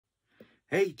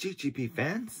Hey GGP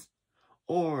fans,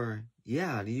 or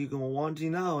yeah, you're gonna want to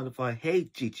know if I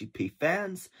hate GGP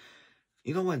fans.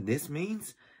 You know what this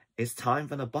means? It's time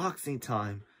for the boxing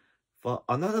time. For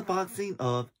another boxing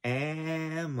of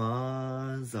Amazon.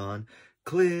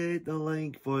 Click the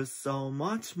link for so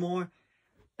much more.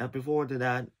 And before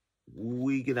that,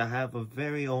 we gonna have a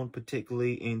very own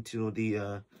particularly into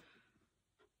the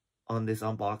on this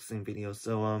unboxing video.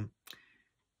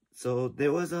 So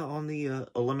there was on the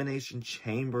Elimination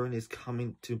Chamber is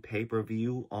coming to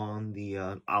pay-per-view on the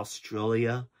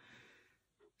Australia.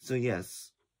 So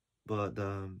yes, but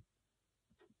I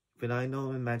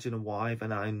don't imagine why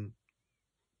when I'm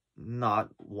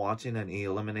not watching an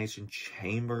Elimination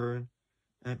Chamber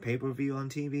and pay-per-view on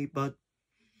TV, but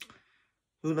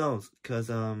who knows? Cause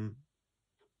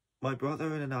my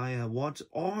brother and I have watched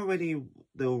already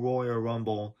the Royal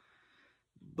Rumble,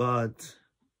 but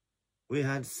we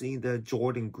had seen the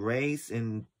Jordan Grace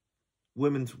in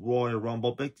Women's Royal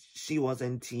Rumble, but she was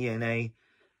in TNA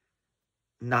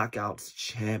Knockouts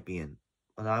champion.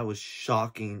 And I was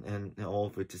shocking and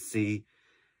over to see.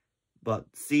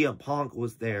 But CM Punk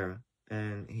was there,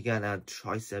 and he got a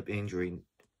tricep injury.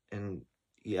 And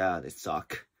yeah, they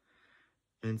suck.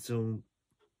 And so,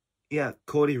 yeah,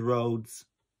 Cody Rhodes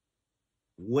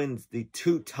wins the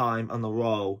 2-time on the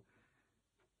row,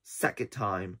 second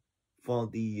time for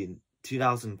the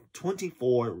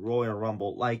 2024 Royal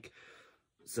Rumble, like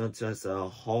such as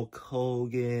Hulk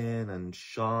Hogan and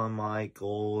Shawn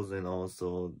Michaels, and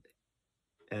also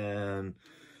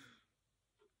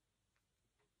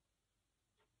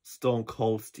Stone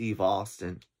Cold Steve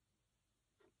Austin,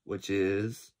 which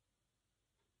is,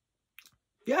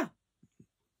 yeah,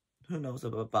 who knows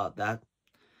about that?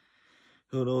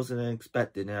 Who knows and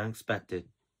unexpected.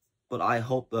 But I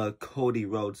hope Cody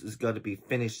Rhodes is going to be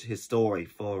finished his story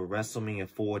for WrestleMania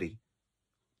 40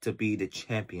 to be the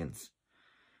champions.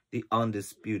 The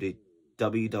undisputed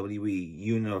WWE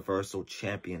Universal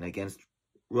Champion against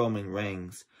Roman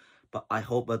Reigns. But I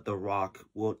hope that The Rock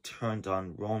will turn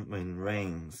on Roman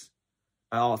Reigns.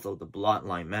 And also the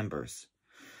Bloodline members.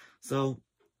 So,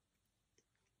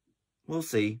 we'll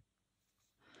see.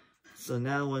 So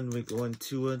now when we're going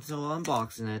to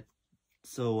unboxing it.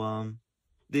 So,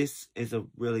 this is a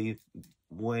really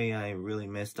way I really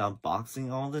missed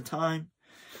unboxing all the time.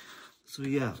 So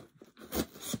yeah,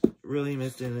 really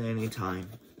missed it at any time.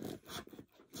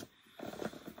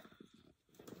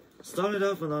 Started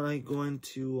off and I'm going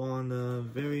to on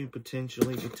very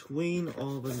potentially between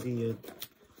all the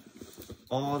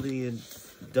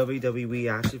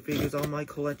WWE action figures on my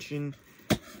collection,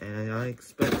 and I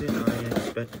expected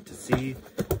to see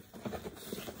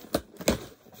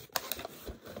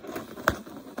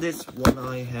this one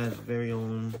I had very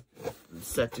own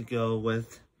set to go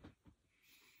with.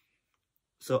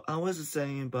 So I was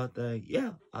saying about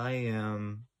yeah, I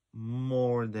am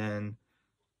more than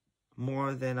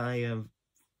I am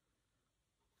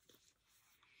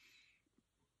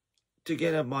to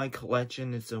get up my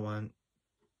collection and so on,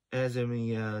 as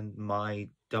in my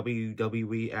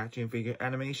WWE action figure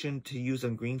animation to use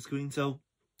on green screen. So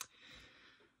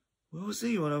we'll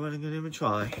see what I'm gonna even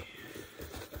try.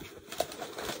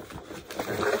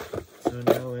 So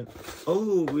now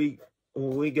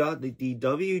we got the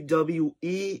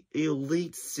WWE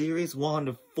Elite Series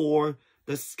 1 for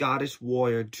the Scottish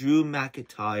Warrior Drew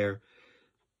McIntyre,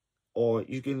 or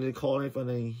you can call it from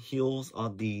the heels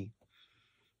of the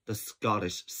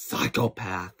Scottish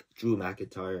psychopath Drew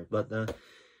McIntyre. But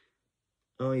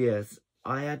oh yes,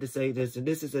 I had to say this, and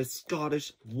this is a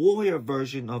Scottish Warrior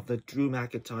version of the Drew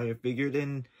McIntyre figure.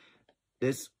 Then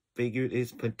this figure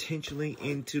is potentially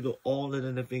into all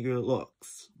of the figure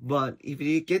looks. But if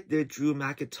you get the Drew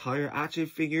McIntyre action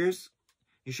figures,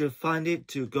 you should find it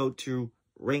to go to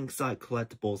Ringside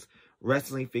Collectibles,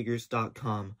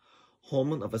 WrestlingFigures.com,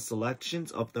 home of a selection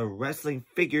of the wrestling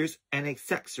figures and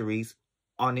accessories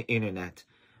on the internet.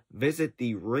 Visit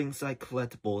the Ringside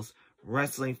Collectibles,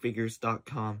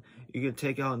 WrestlingFigures.com. You can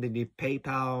take out the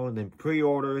PayPal and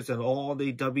pre-orders and all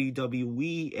the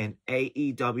WWE and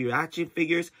AEW action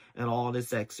figures and all the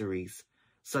accessories,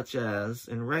 such as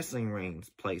in wrestling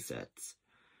rings playsets.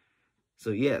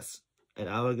 So yes, and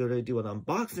I will go to do an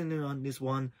unboxing on this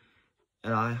one,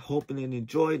 and I hope you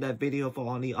enjoyed that video for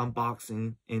all the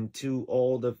unboxing into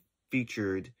all the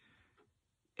featured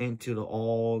into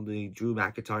all the Drew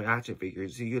McIntyre action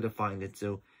figures. You're going to find it,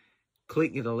 so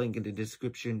click the link in the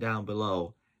description down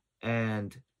below,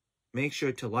 and make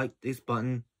sure to like this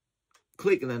button,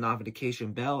 click the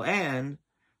notification bell, and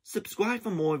subscribe for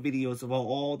more videos of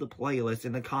all the playlists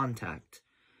in the contact.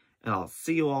 And I'll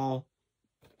see you all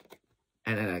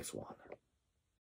in the next one.